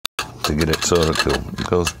to get it so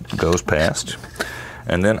it goes past.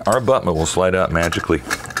 And then our abutment will slide out magically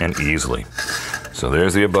and easily. So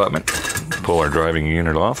there's the abutment. Pull our driving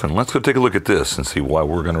unit off, and let's go take a look at this and see why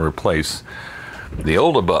we're going to replace the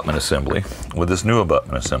old abutment assembly with this new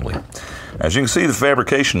abutment assembly. As you can see, the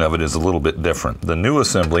fabrication of it is a little bit different. The new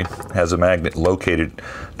assembly has a magnet located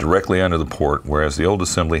directly under the port, whereas the old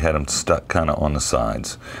assembly had them stuck kind of on the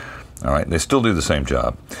sides. All right, they still do the same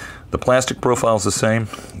job. The plastic profile is the same.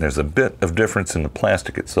 There's a bit of difference in the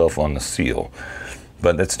plastic itself on the seal,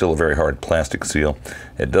 but it's still a very hard plastic seal.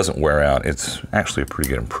 It doesn't wear out. It's actually a pretty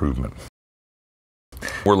good improvement.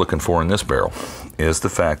 What we're looking for in this barrel is the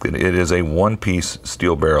fact that it is a one-piece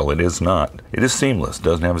steel barrel. It is seamless,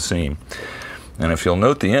 doesn't have a seam. And if you'll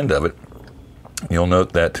note the end of it, you'll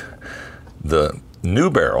note that the new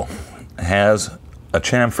barrel has a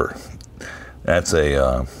chamfer. That's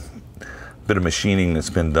a bit of machining that's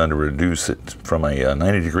been done to reduce it from a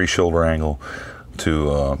 90-degree shoulder angle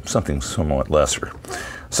to something somewhat lesser.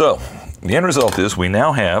 So the end result is we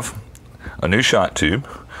now have a new shot tube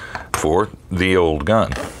for the old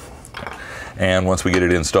gun. And once we get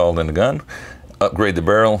it installed in the gun, upgrade the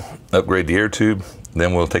barrel, upgrade the air tube,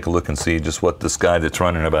 then we'll take a look and see just what this guy that's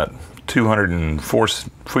running about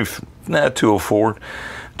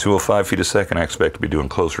 205 feet a second, I expect to be doing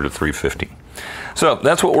closer to 350. So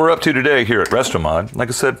that's what we're up to today here at Restomod. Like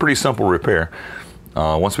I said, pretty simple repair.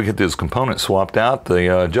 Once we get these components swapped out,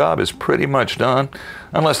 the job is pretty much done,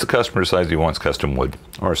 unless the customer decides he wants custom wood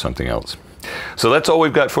or something else. So that's all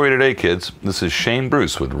we've got for you today, kids. This is Shane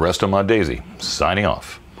Bruce with Restomod Daisy, signing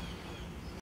off.